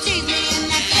to tease me in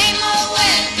that same old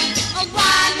way. Oh,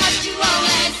 why must you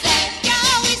always say, you're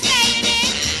always saying it?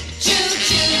 Choo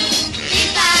choo, beep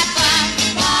bop bop.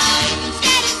 Why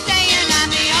instead of saying I'm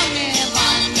the only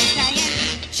one who's saying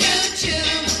choo choo,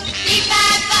 beep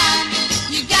bop bop.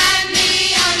 You got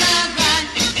me on the run.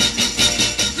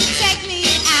 You take me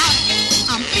out,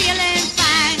 I'm feeling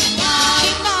fine.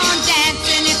 Keep on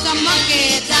dancing, it's a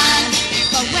monkey time.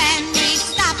 But when we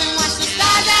stop and watch the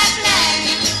stars that play,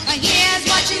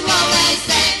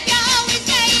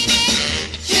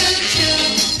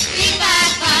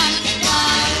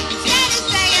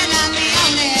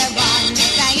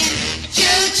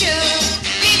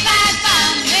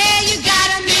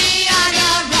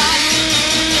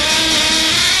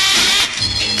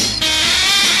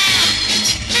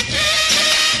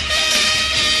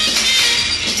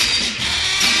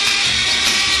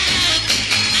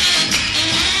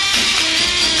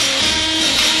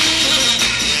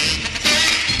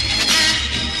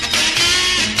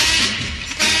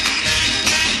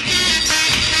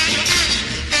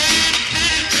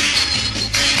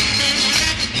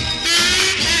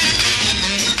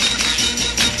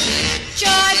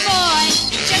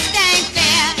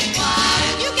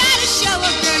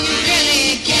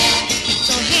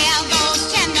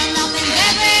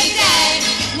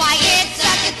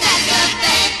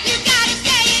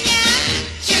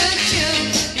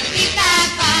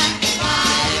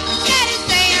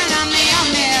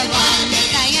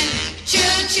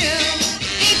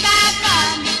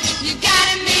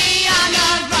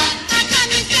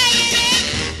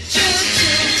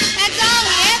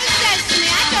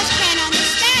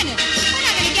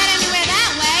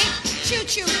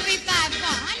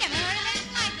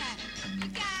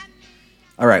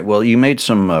 right, well, you made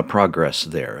some progress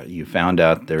there. You found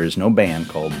out there is no band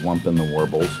called Wump and the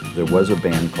Warbles. There was a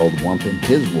band called Wump and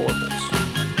His Warbles.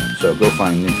 So go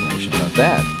find information about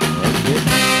that right here.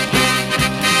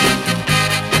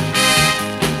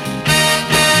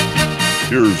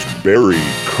 Here's Barry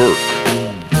Kirk.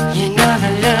 You know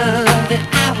the love that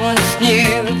I once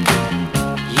knew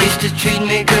used to treat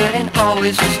me good and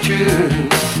always was true.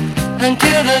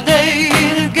 Until the day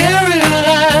the girl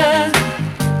realized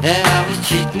that I was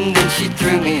cheating, then she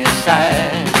threw me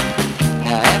aside.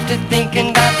 Now after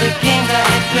thinking about the games I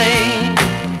had played,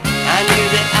 I knew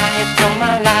that I had thrown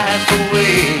my life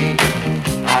away.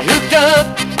 I looked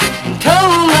up and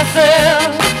told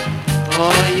myself,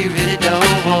 boy, you really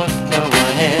don't want no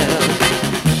one else.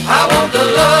 I want the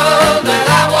love that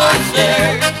I once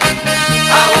knew.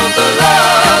 I want the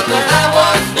love that I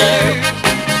once knew.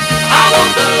 I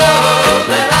want the love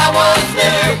that I once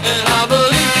knew. And I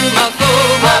believe in my soul,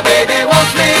 my baby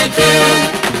wants me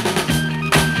too.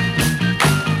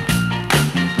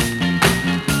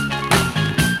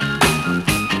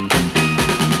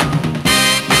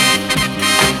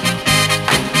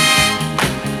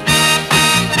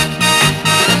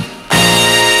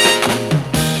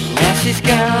 Now she's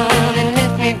gone and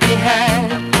left me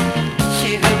behind.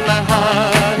 She hurt my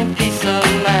heart and peace of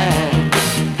mind.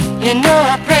 You know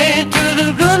I pray to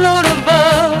the good Lord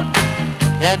above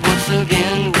that once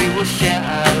again we will share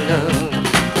our love.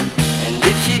 And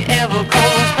if she ever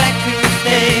calls back to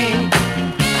stay,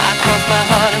 I cross my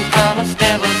heart and promise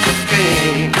never to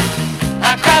stray.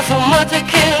 I cry so much I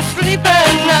can't sleep at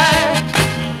night,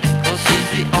 'cause she's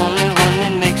the only one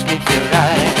that makes me feel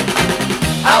right.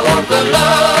 I want the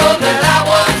love that I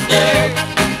once knew.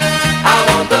 I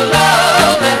want the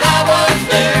love that I once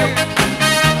knew.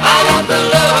 I want the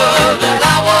love that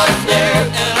I once knew.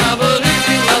 And I believe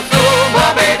in my soul,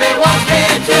 my baby wants me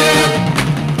too.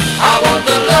 I want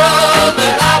the love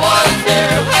that I once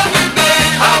knew.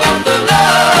 I want the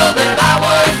love that I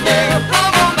once knew.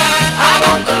 I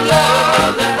want the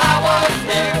love that I once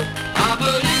knew. I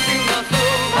believe in my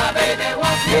soul, my baby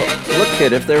wants me too. Look,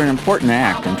 kid, if they're an important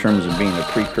act in terms of being a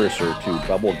precursor to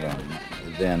bubblegum,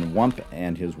 then Wump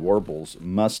and His Warbles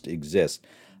must exist.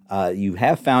 You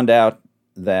have found out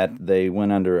that they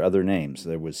went under other names.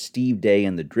 There was Steve Day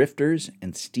and the Drifters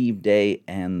and Steve Day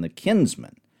and the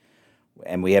Kinsmen.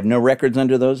 And we have no records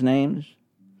under those names?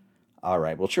 All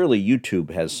right, well, surely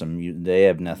YouTube has some. They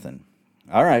have nothing.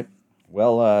 All right,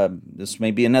 well, this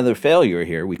may be another failure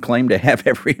here. We claim to have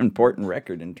every important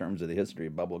record in terms of the history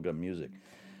of bubblegum music.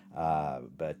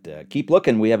 But keep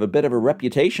looking. We have a bit of a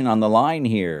reputation on the line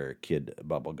here, Kid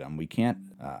Bubblegum. We can't.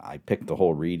 I picked the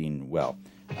whole reading well.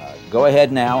 Go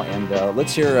ahead now and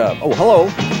let's hear. Oh, hello.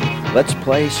 Let's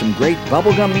play some great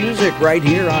bubblegum music right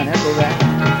here on Echo Valley.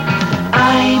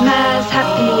 I'm as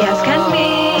happy as can be,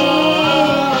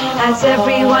 as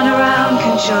everyone around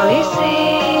can surely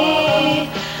see.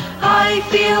 I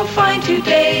feel fine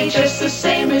today, just the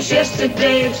same as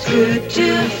yesterday. It's good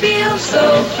to feel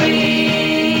so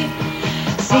free.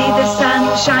 See the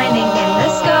sun shining in the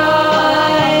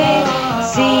sky,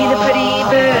 see the pretty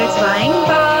birds flying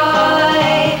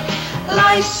by.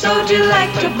 Life's so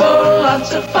delectable,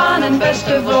 lots of fun, and best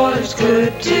of all, it's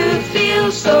good to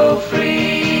feel so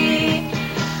free.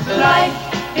 Life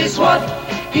is what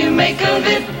you make of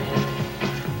it.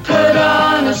 Put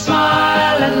on a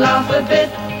smile and laugh a bit,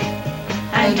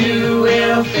 and you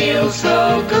will feel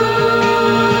so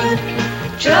good,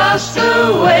 just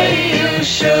the way you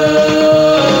should.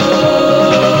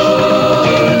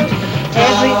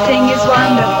 Everything is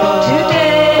wonderful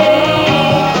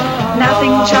today,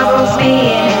 nothing troubles me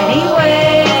in any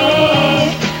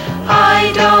way.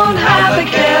 I don't have a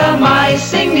care, my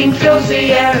singing fills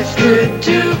the air. It's good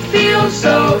to feel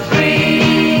so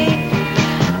free.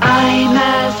 I'm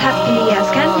as happy as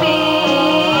can be,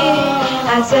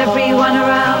 as everyone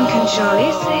around can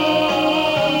surely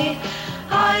see.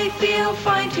 I feel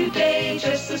fine today,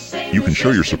 just the same. You can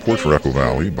show your support for Echo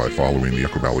Valley by following the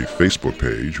Echo Valley Facebook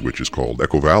page, which is called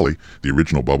Echo Valley, the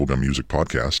original bubblegum music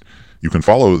podcast. You can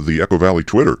follow the Echo Valley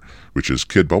Twitter, which is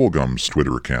Kid Bubblegum's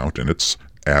Twitter account, and it's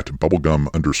at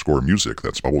bubblegum_music.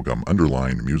 That's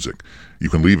bubblegum_music. You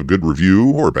can leave a good review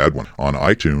or a bad one on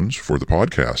iTunes for the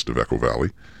podcast of Echo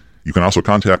Valley. You can also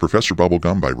contact Professor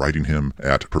Bubblegum by writing him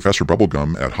at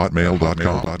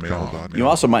professorbubblegum@hotmail.com. You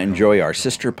also might enjoy our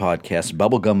sister podcast,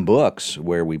 Bubblegum Books,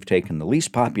 where we've taken the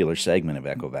least popular segment of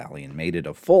Echo Valley and made it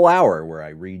a full hour where I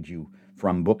read you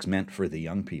from books meant for the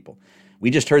young people.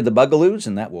 We just heard the Bugaloos,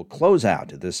 and that will close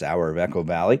out this hour of Echo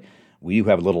Valley. We do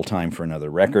have a little time for another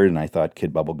record, and I thought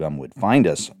Kid Bubblegum would find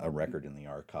us a record in the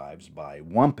archives by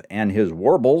Wump and His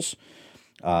Warbles.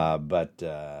 But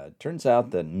turns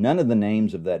out that none of the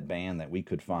names of that band that we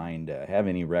could find have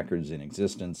any records in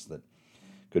existence that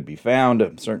could be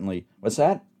found. Certainly, what's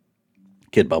that?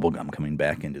 Kid Bubblegum coming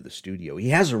back into the studio. He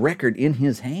has a record in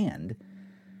his hand,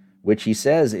 which he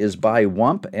says is by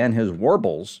Wump and his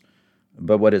Warbles,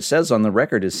 but what it says on the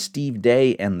record is Steve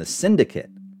Day and the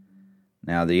Syndicate.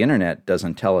 Now, the internet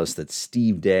doesn't tell us that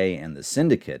Steve Day and the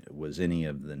Syndicate was any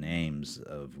of the names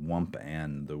of Wump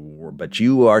and the War, but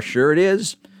you are sure it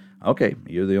is? Okay,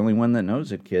 you're the only one that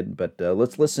knows it, kid. But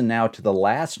let's listen now to The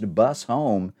Last Bus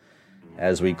Home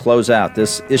as we close out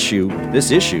this episode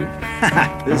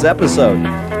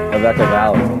of Echo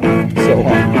Valley. So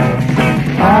long.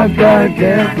 I've got to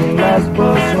get the last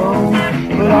bus home,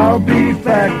 but I'll be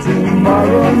back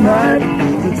tomorrow night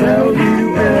to tell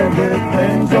you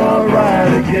everything's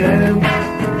alright again.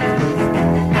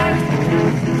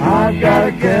 I've got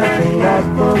to get the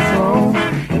last bus home,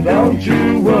 and don't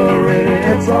you worry,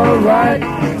 it's alright,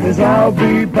 'cause I'll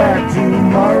be back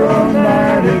tomorrow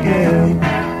night again.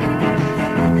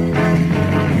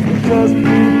 Just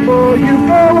before you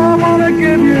go, I wanna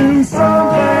give you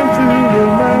something to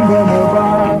remember me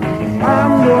by.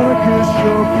 I'm gonna kiss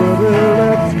your pretty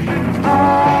lips. I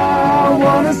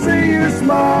wanna see you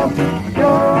smile,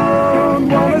 don't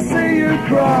wanna see you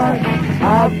cry.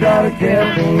 I've gotta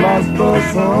get the last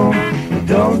bus home,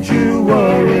 don't you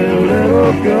worry,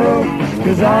 little girl,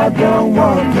 'cause I don't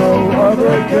want no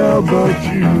other girl but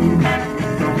you.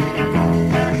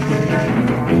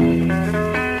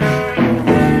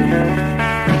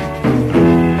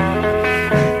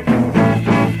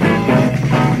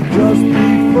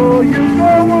 Before you go, I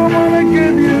wanna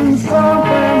give you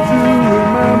something to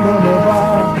remember me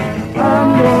by. I'm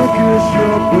gonna kiss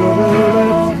your pretty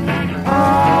lips. I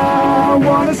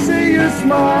wanna see you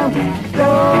smile,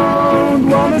 don't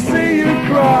wanna see you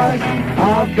cry.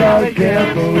 I've gotta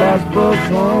get the last bus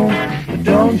home, but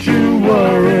don't you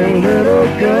worry, little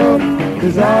girl,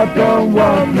 'cause I don't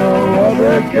want no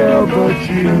other girl but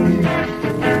you.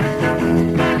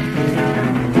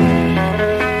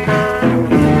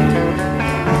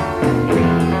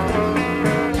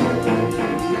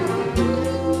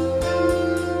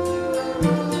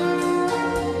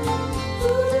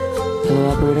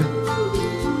 Hello, operator.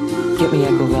 Get me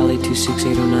Echo Valley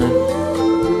 26809.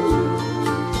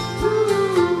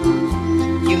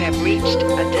 You have reached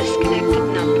a disconnected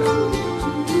number.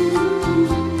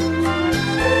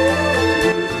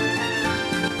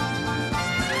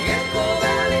 Echo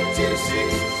Valley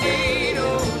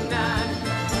 26809.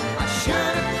 I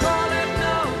should have called that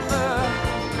number.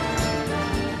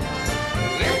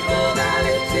 Echo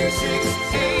Valley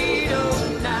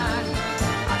 26809.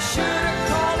 I should have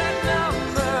called that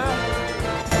number.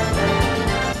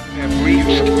 You have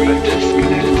reached a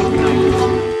disconnected